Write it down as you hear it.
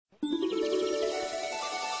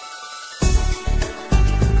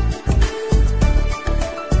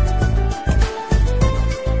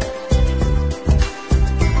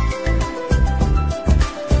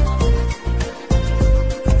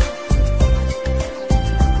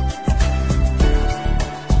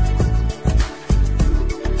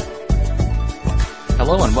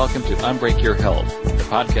welcome to Unbreak Your Health, the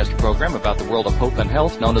podcast program about the world of hope and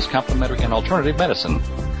health known as complementary and alternative medicine.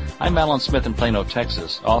 I'm Alan Smith in Plano,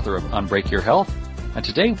 Texas, author of Unbreak Your Health, and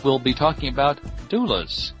today we'll be talking about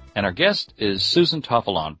doulas. And our guest is Susan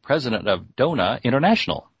Toffolon, president of DONA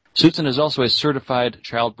International. Susan is also a certified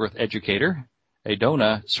childbirth educator, a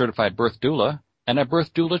DONA certified birth doula, and a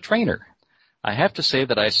birth doula trainer. I have to say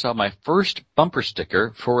that I saw my first bumper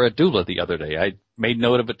sticker for a doula the other day. I made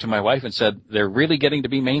note of it to my wife and said, they're really getting to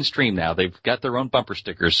be mainstream now. They've got their own bumper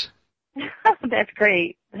stickers. That's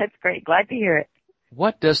great. That's great. Glad to hear it.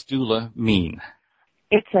 What does doula mean?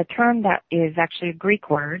 It's a term that is actually a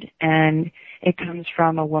Greek word, and it comes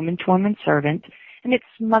from a woman-to-woman servant, and it's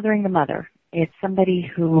mothering the mother. It's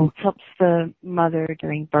somebody who helps the mother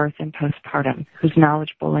during birth and postpartum, who's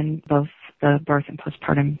knowledgeable in both the birth and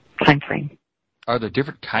postpartum time frame. Are there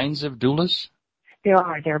different kinds of doulas? There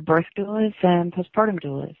are birth doulas and postpartum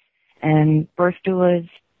doulas. And birth doulas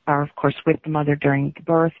are, of course, with the mother during the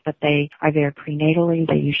birth, but they are there prenatally.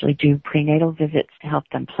 They usually do prenatal visits to help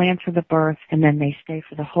them plan for the birth, and then they stay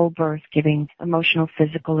for the whole birth, giving emotional,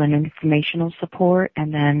 physical, and informational support,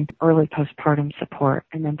 and then early postpartum support.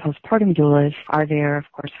 And then postpartum doulas are there, of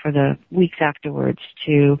course, for the weeks afterwards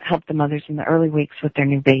to help the mothers in the early weeks with their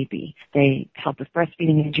new baby. They help with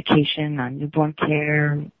breastfeeding education, on newborn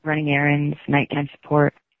care, running errands, nighttime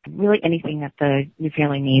support, really anything that the new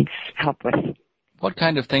family needs help with. What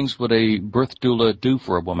kind of things would a birth doula do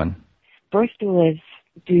for a woman? Birth doulas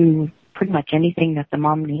do pretty much anything that the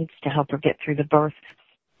mom needs to help her get through the birth.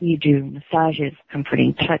 You do massages,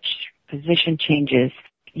 comforting touch, position changes.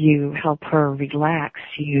 You help her relax.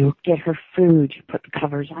 You get her food. You put the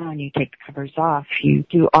covers on. You take the covers off. You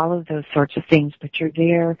do all of those sorts of things, but you're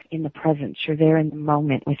there in the presence. You're there in the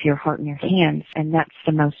moment with your heart in your hands, and that's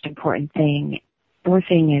the most important thing.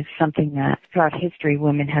 Birthing is something that throughout history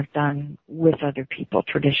women have done with other people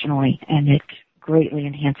traditionally, and it greatly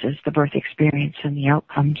enhances the birth experience and the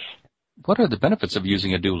outcomes. What are the benefits of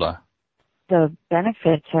using a doula? The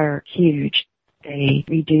benefits are huge. They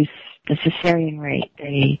reduce the cesarean rate.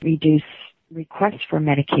 They reduce requests for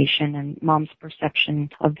medication and mom's perception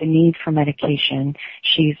of the need for medication.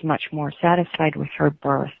 She's much more satisfied with her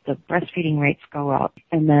birth. The breastfeeding rates go up.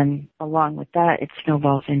 And then along with that, it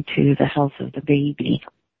snowballs into the health of the baby.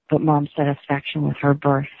 But mom's satisfaction with her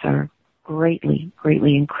births are greatly,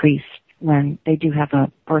 greatly increased when they do have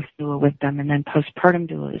a birth doula with them. And then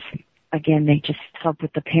postpartum doulas, again, they just help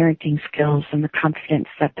with the parenting skills and the confidence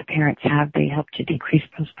that the parents have. They help to decrease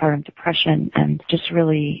postpartum depression and just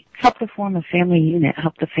really help to form a family unit,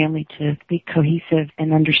 help the family to be cohesive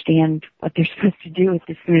and understand what they're supposed to do with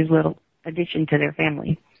this new little addition to their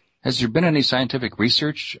family. Has there been any scientific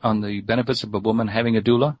research on the benefits of a woman having a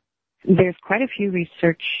doula? There's quite a few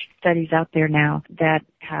research studies out there now that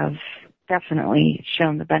have definitely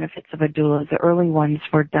shown the benefits of a doula. The early ones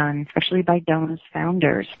were done actually by DONA's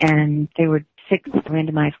founders, and they were 6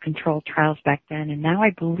 randomized controlled trials back then, and now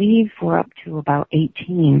I believe we're up to about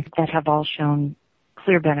 18 that have all shown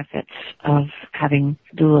clear benefits of having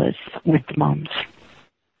doulas with the moms.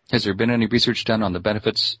 Has there been any research done on the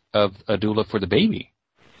benefits of a doula for the baby?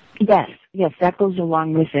 Yes, that goes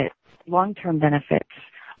along with it. Long-term benefits.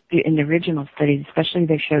 In the original studies, especially,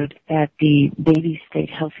 they showed that the baby stayed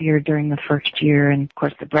healthier during the first year, and of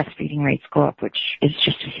course the breastfeeding rates go up, which is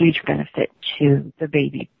just a huge benefit to the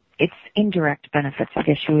baby. It's indirect benefits, I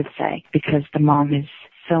guess you would say, because the mom is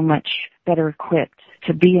so much better equipped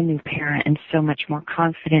to be a new parent and so much more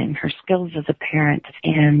confident in her skills as a parent.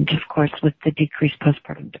 And of course, with the decreased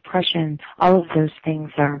postpartum depression, all of those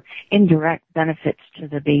things are indirect benefits to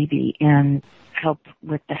the baby and help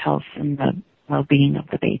with the health and the well-being of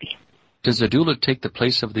the baby. Does the doula take the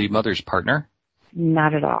place of the mother's partner?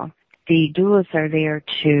 Not at all. The doulas are there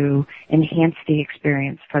to enhance the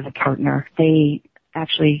experience for the partner. They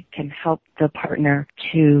actually can help the partner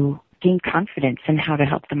to gain confidence in how to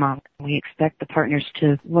help the mom. We expect the partners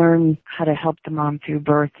to learn how to help the mom through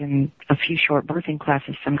birth in a few short birthing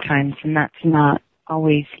classes sometimes, and that's not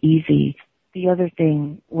always easy. The other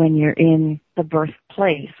thing, when you're in the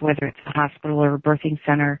birthplace, whether it's a hospital or a birthing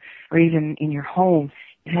center or even in your home,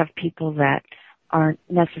 you have people that aren't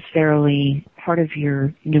necessarily part of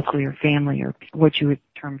your nuclear family or what you would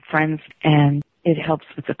term friends, and it helps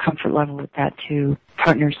with the comfort level with that too.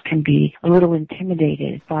 Partners can be a little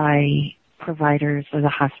intimidated by providers or the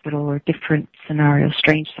hospital or different scenarios,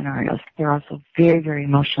 strange scenarios. They're also very, very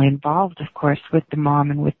emotionally involved, of course, with the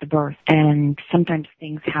mom and with the birth. And sometimes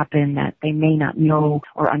things happen that they may not know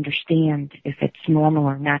or understand if it's normal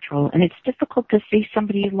or natural. And it's difficult to see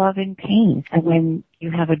somebody you love in pain. And when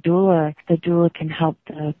you have a doula, the doula can help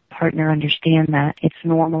the partner understand that it's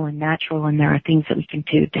normal and natural, and there are things that we can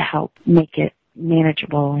do to help make it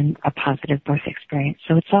manageable and a positive birth experience.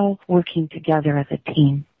 So it's all working together as a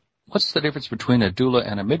team. What's the difference between a doula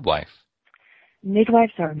and a midwife?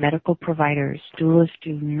 Midwives are medical providers. Doulas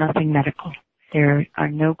do nothing medical. There are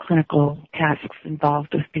no clinical tasks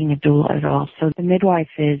involved with being a doula at all. So the midwife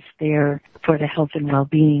is there for the health and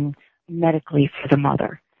well-being medically for the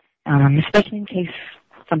mother, especially in case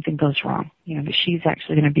something goes wrong. But she's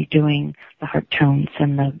actually going to be doing the heart tones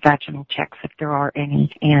and the vaginal checks if there are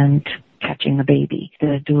any, and catching the baby.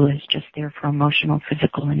 The doula is just there for emotional,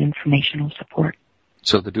 physical, and informational support.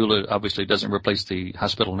 So the doula obviously doesn't replace the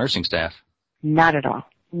hospital nursing staff? Not at all.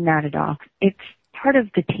 Not at all. It's part of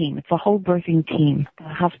the team. It's a whole birthing team. The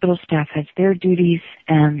hospital staff has their duties,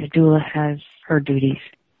 and the doula has her duties.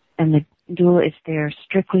 And the doula is there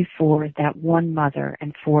strictly for that one mother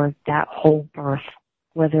and for that whole birth.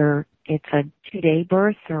 Whether it's a 2-day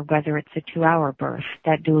birth or whether it's a 2-hour birth,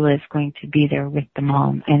 that doula is going to be there with the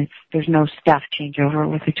mom. And there's no staff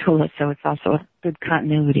changeover with the doula, so it's also a good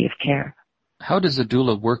continuity of care. How does a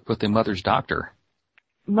doula work with the mother's doctor?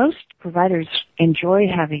 Most providers enjoy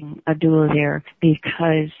having a doula there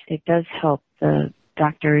because it does help the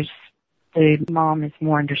doctors. The mom is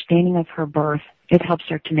more understanding of her birth. It helps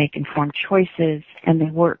her to make informed choices, and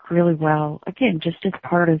they work really well, again, just as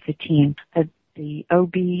part of the team. The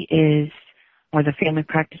OB is, or the family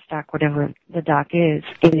practice doc, whatever the doc is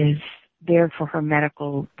there for her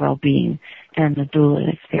medical well-being, and the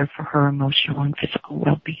doula is there for her emotional and physical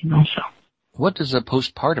well-being also. What does a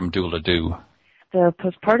postpartum doula do? The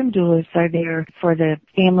postpartum doulas are there for the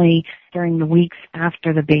family during the weeks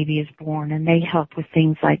after the baby is born, and they help with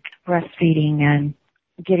things like breastfeeding and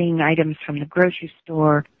getting items from the grocery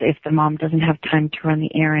store. If the mom doesn't have time to run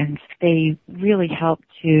the errands, they really help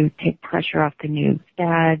to take pressure off the new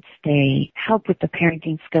dads. They help with the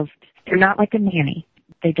parenting skills. They're not like a nanny.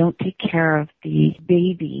 They don't take care of the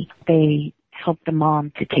baby. They help the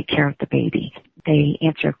mom to take care of the baby. They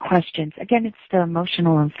answer questions. Again, it's the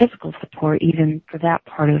emotional and physical support even for that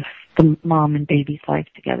part of the mom and baby's life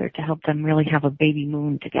together to help them really have a baby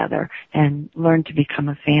moon together and learn to become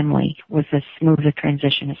a family with as smooth a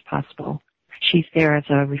transition as possible. She's there as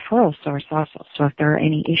a referral source also. So if there are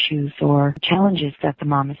any issues or challenges that the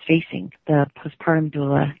mom is facing, the postpartum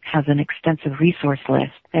doula has an extensive resource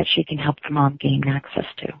list that she can help the mom gain access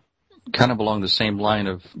to. Kind of along the same line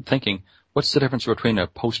of thinking, what's the difference between a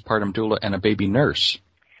postpartum doula and a baby nurse?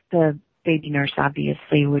 The baby nurse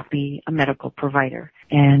obviously would be a medical provider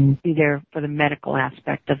and be there for the medical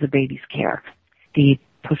aspect of the baby's care. The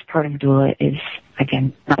postpartum doula is,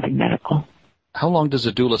 again, nothing medical. How long does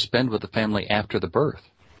a doula spend with the family after the birth?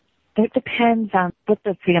 It depends on what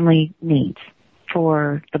the family needs.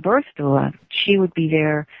 For the birth doula, she would be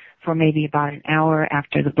there for maybe about an hour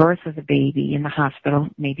after the birth of the baby in the hospital,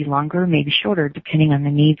 maybe longer, maybe shorter, depending on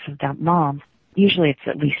the needs of that mom. Usually it's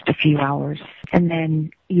at least a few hours. And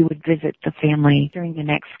then you would visit the family during the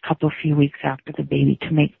next few weeks after the baby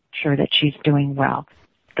to make sure that she's doing well.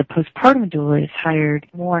 The postpartum doula is hired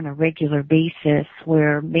more on a regular basis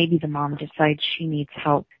where maybe the mom decides she needs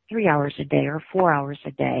help 3 hours a day or 4 hours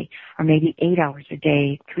a day or maybe 8 hours a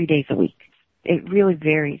day, 3 days a week. It really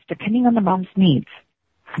varies depending on the mom's needs.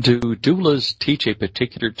 Do doulas teach a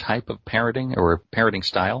particular type of parenting or parenting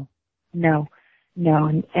style? No,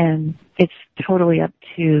 and it's totally up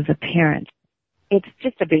to the parent. It's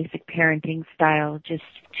just a basic parenting style just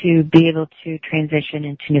to be able to transition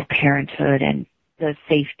into new parenthood and the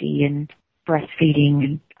safety and breastfeeding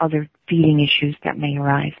and other feeding issues that may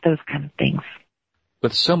arise, those kind of things.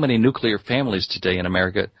 With so many nuclear families today in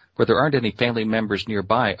America, where there aren't any family members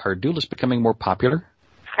nearby, are doulas becoming more popular?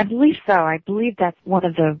 I believe so. I believe that's one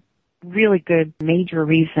of the really good major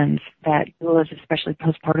reasons that doulas, especially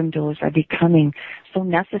postpartum doulas, are becoming so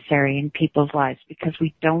necessary in people's lives because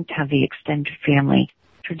we don't have the extended family.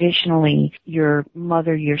 Traditionally, your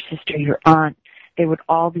mother, your sister, your aunt, they would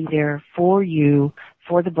all be there for you,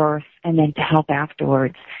 for the birth, and then to help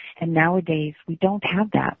afterwards. And nowadays, we don't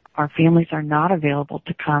have that. Our families are not available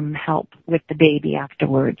to come help with the baby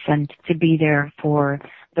afterwards and to be there for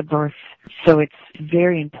the birth. So it's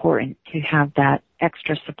very important to have that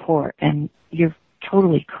extra support. And you're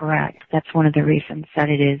totally correct. That's one of the reasons that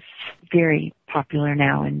it is very popular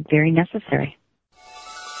now and very necessary.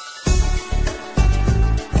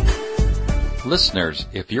 Listeners,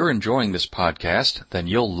 if you're enjoying this podcast, then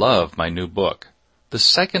you'll love my new book. The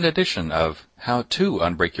second edition of How to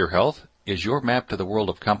Unbreak Your Health is your map to the world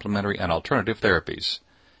of complementary and alternative therapies.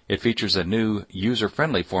 It features a new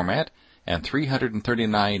user-friendly format and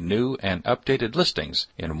 339 new and updated listings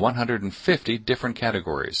in 150 different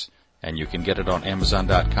categories. And you can get it on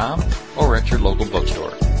Amazon.com or at your local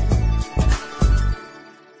bookstore.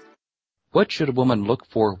 What should a woman look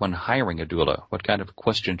for when hiring a doula? What kind of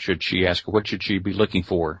question should she ask? What should she be looking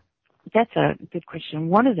for? That's a good question.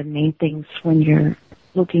 One of the main things when you're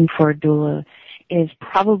looking for a doula is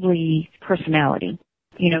probably personality.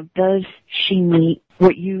 Does she meet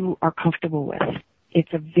what you are comfortable with?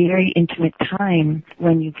 It's a very intimate time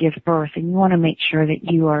when you give birth, and you want to make sure that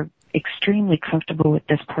you are extremely comfortable with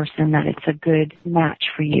this person, that it's a good match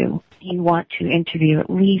for you. You want to interview at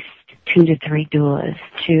least 2 to 3 doulas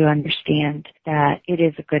to understand that it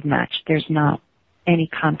is a good match. There's not any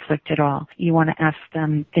conflict at all. You want to ask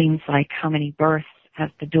them things like how many births has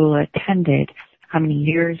the doula attended, how many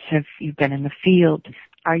years have you been in the field,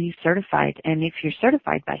 are you certified, and if you're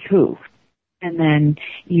certified, by who? And then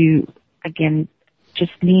you, again,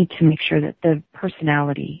 just need to make sure that the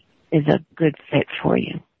personality is a good fit for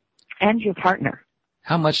you and your partner.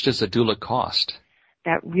 How much does a doula cost?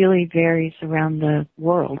 That really varies around the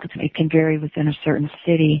world. It can vary within a certain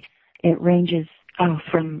city. It ranges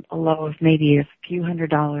from a low of maybe a few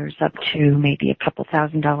 $100s up to maybe a couple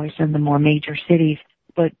 $1,000s in the more major cities.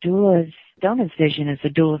 But DONA's vision is a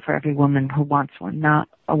doula for every woman who wants one, not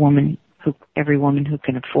every woman who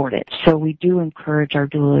can afford it. So we do encourage our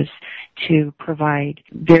doulas to provide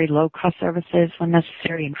very low-cost services when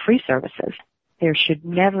necessary and free services. There should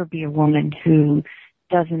never be a woman who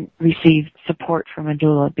doesn't receive support from a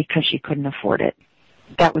doula because she couldn't afford it.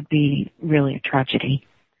 That would be really a tragedy.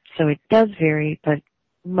 So it does vary, but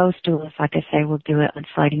most doulas, like I say, will do it on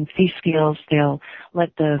sliding fee scales. They'll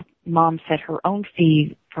let the mom set her own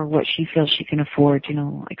fee for what she feels she can afford.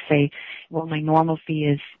 Like say, well, my normal fee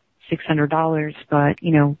is $600, but,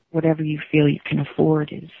 whatever you feel you can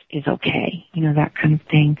afford is okay. That kind of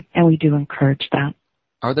thing. And we do encourage that.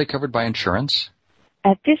 Are they covered by insurance?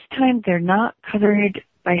 At this time, they're not covered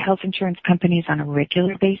by health insurance companies on a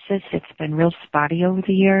regular basis. It's been real spotty over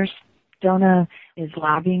the years. DONA is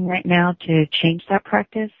lobbying right now to change that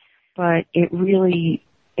practice, but it really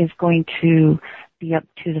is going to be up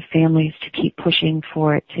to the families to keep pushing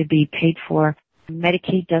for it to be paid for.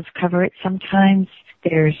 Medicaid does cover it sometimes.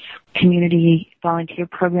 There's community volunteer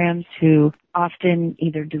programs who often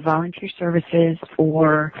either do volunteer services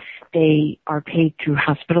or they are paid through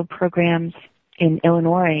hospital programs. In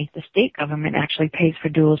Illinois, the state government actually pays for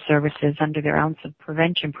doula services under their Ounce of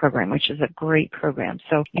Prevention program, which is a great program.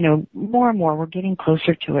 So, more and more we're getting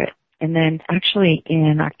closer to it. And then actually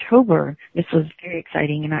in October, this was very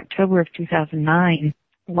exciting, in October of 2009,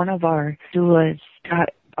 one of our doulas got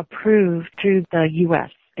approved through the U.S.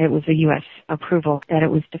 It was a U.S. approval that it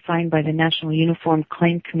was defined by the National Uniform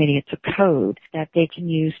Claim Committee. It's a code that they can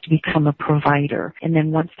use to become a provider. And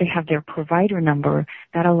then once they have their provider number,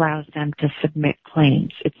 that allows them to submit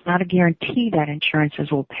claims. It's not a guarantee that insurances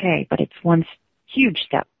will pay, but it's one huge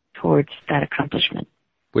step towards that accomplishment.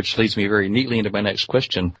 Which leads me very neatly into my next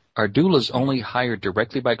question. Are doulas only hired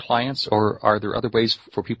directly by clients, or are there other ways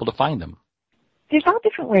for people to find them? There's all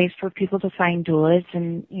different ways for people to find doulas,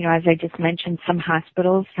 and, as I just mentioned, some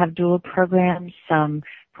hospitals have doula programs, some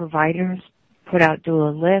providers put out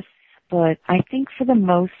doula lists, but I think for the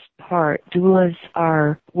most part, doulas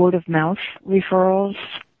are word-of-mouth referrals.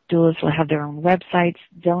 Doulas will have their own websites.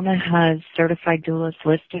 DONA has certified doulas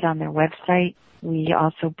listed on their website. We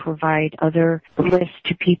also provide other lists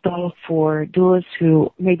to people for doulas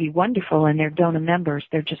who may be wonderful and they're DONA members.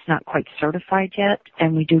 They're just not quite certified yet,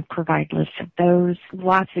 and we do provide lists of those.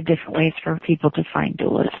 Lots of different ways for people to find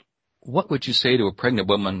doulas. What would you say to a pregnant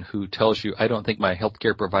woman who tells you, I don't think my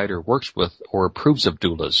healthcare provider works with or approves of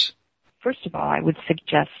doulas? First of all, I would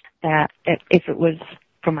suggest that if it was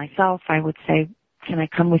for myself, I would say, can I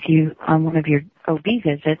come with you on one of your OB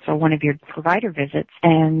visits or one of your provider visits,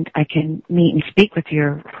 and I can meet and speak with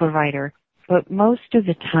your provider. But most of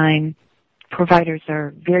the time, providers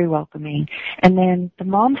are very welcoming. And then the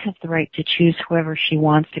mom has the right to choose whoever she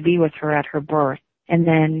wants to be with her at her birth. And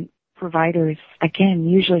then providers, again,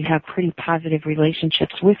 usually have pretty positive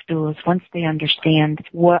relationships with doulas once they understand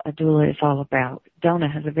what a doula is all about. DONA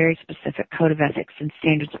has a very specific code of ethics and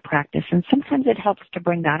standards of practice, and sometimes it helps to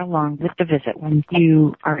bring that along with the visit when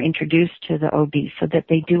you are introduced to the OB so that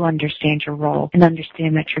they do understand your role and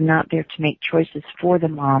understand that you're not there to make choices for the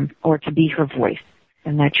mom or to be her voice,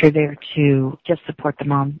 and that you're there to just support the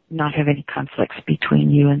mom, not have any conflicts between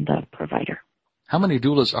you and the provider. How many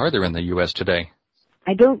doulas are there in the U.S. today?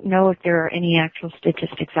 I don't know if there are any actual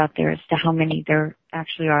statistics out there as to how many there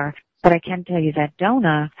actually are, but I can tell you that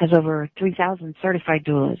DONA has over 3,000 certified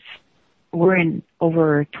doulas. We're in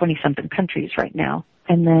over 20-something countries right now.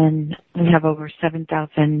 And then we have over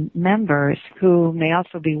 7,000 members who may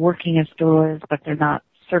also be working as doulas, but they're not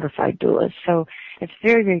certified doulas. So it's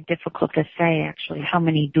very, very difficult to say actually how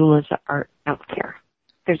many doulas are out there.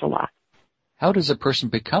 There's a lot. How does a person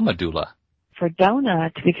become a doula? For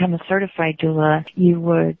DONA to become a certified doula, you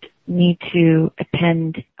would need to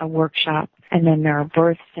attend a workshop, and then there are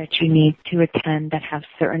births that you need to attend that have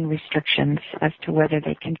certain restrictions as to whether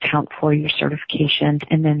they can count for your certification.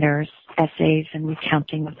 And then there's essays and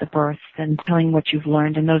recounting of the births and telling what you've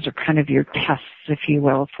learned, and those are kind of your tests, if you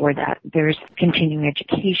will, for that. There's continuing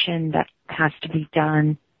education that has to be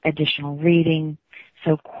done, additional reading.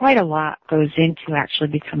 So quite a lot goes into actually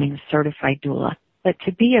becoming a certified doula. But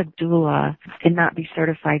to be a doula and not be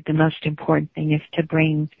certified, the most important thing is to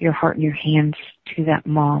bring your heart and your hands to that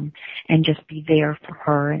mom and just be there for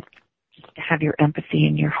her and just to have your empathy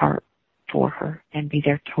in your heart for her and be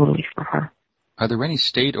there totally for her. Are there any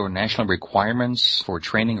state or national requirements for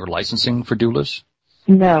training or licensing for doulas?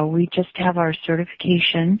 No, we just have our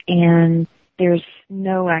certification, and there's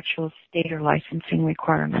no actual state or licensing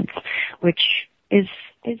requirements, which is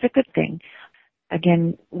a good thing.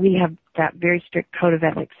 Again, we have that very strict code of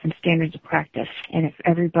ethics and standards of practice, and if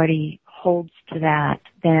everybody holds to that,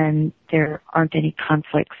 then there aren't any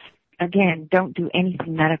conflicts. Again, don't do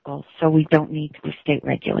anything medical, so we don't need to be state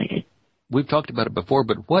regulated. We've talked about it before,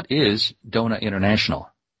 but what is DONA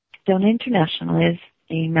International? DONA International is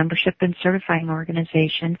a membership and certifying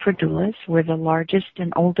organization for doulas. We're the largest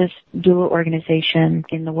and oldest doula organization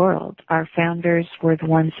in the world. Our founders were the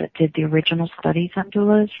ones that did the original studies on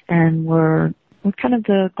doulas, and we're kind of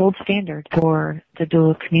the gold standard for the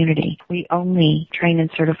doula community. We only train and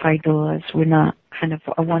certify doulas. We're not kind of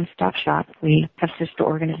a one-stop shop. We have sister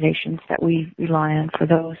organizations that we rely on for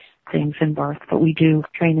those things in birth, but we do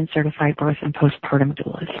train and certify birth and postpartum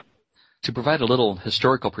doulas. To provide a little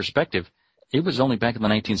historical perspective, it was only back in the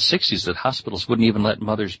 1960s that hospitals wouldn't even let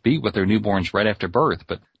mothers be with their newborns right after birth,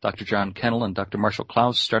 but Dr. John Kennel and Dr. Marshall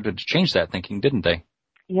Klaus started to change that thinking, didn't they?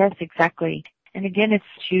 Yes, exactly. And again, it's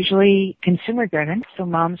usually consumer driven. So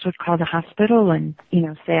moms would call the hospital and,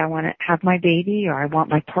 say, I want to have my baby, or I want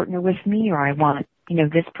my partner with me, or I want,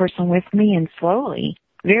 this person with me. And slowly,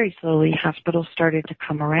 very slowly, hospitals started to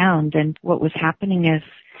come around. And what was happening is,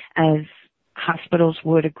 as hospitals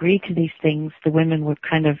would agree to these things, the women would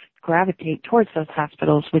kind of gravitate towards those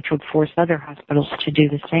hospitals, which would force other hospitals to do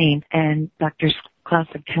the same. And Drs. Klaus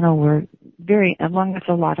and Kennel were along with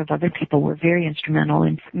a lot of other people, were very instrumental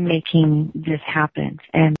in making this happen.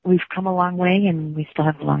 And we've come a long way, and we still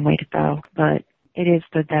have a long way to go. But it is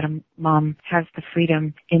good that a mom has the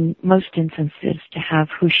freedom in most instances to have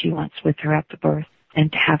who she wants with her at the birth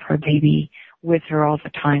and to have her baby with her all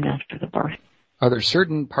the time after the birth. Are there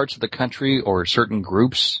certain parts of the country or certain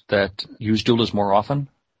groups that use doulas more often?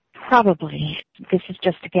 Probably. This is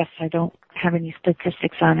just a guess. I don't have any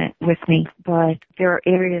statistics on it with me, but there are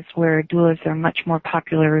areas where doulas are much more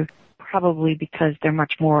popular, probably because they're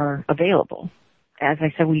much more available. As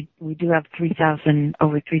I said, we do have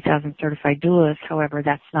over 3,000 certified doulas. However,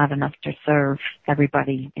 that's not enough to serve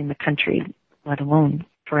everybody in the country, let alone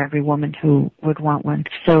for every woman who would want one.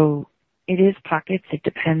 So it is pockets. It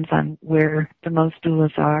depends on where the most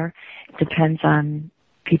doulas are. It depends on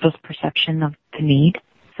people's perception of the need.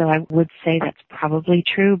 So I would say that's probably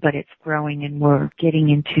true, but it's growing, and we're getting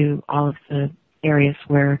into all of the areas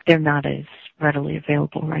where they're not as readily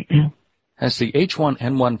available right now. Has the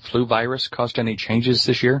H1N1 flu virus caused any changes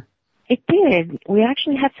this year? It did. We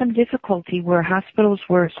actually had some difficulty where hospitals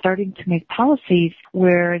were starting to make policies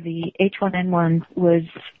where the H1N1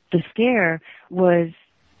 the scare was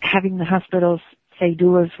having the hospitals say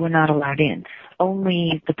doulas were not allowed in,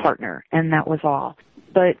 only the partner, and that was all.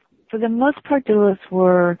 But for the most part, doulas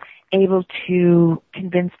were able to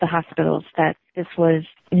convince the hospitals that this was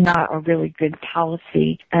not a really good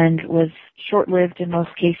policy and was short-lived in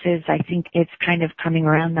most cases. I think it's kind of coming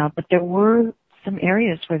around now, but there were some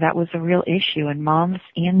areas where that was a real issue, and moms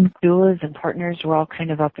and doulas and partners were all kind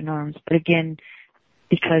of up in arms. But again,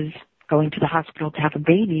 because going to the hospital to have a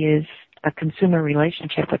baby is a consumer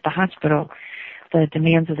relationship with the hospital, the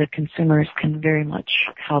demands of the consumers can very much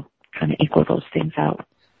help kind of equal those things out.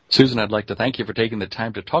 Susan, I'd like to thank you for taking the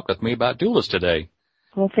time to talk with me about doulas today.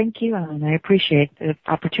 Well, thank you, Alan. I appreciate the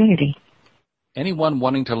opportunity. Anyone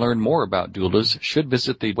wanting to learn more about doulas should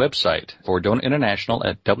visit the website for DONA International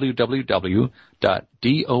at www.dona.org.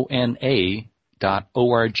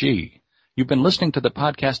 You've been listening to the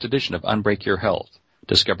podcast edition of Unbreak Your Health,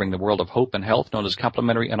 discovering the world of hope and health known as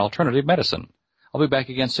complementary and alternative medicine. I'll be back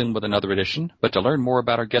again soon with another edition, but to learn more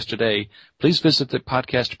about our guest today, please visit the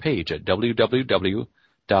podcast page at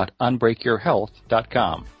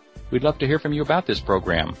www.unbreakyourhealth.com. We'd love to hear from you about this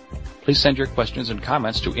program. Please send your questions and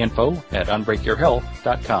comments to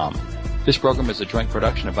info@unbreakyourhealth.com. This program is a joint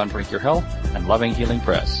production of Unbreak Your Health and Loving Healing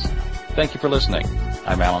Press. Thank you for listening.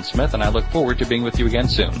 I'm Alan Smith, and I look forward to being with you again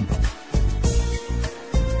soon.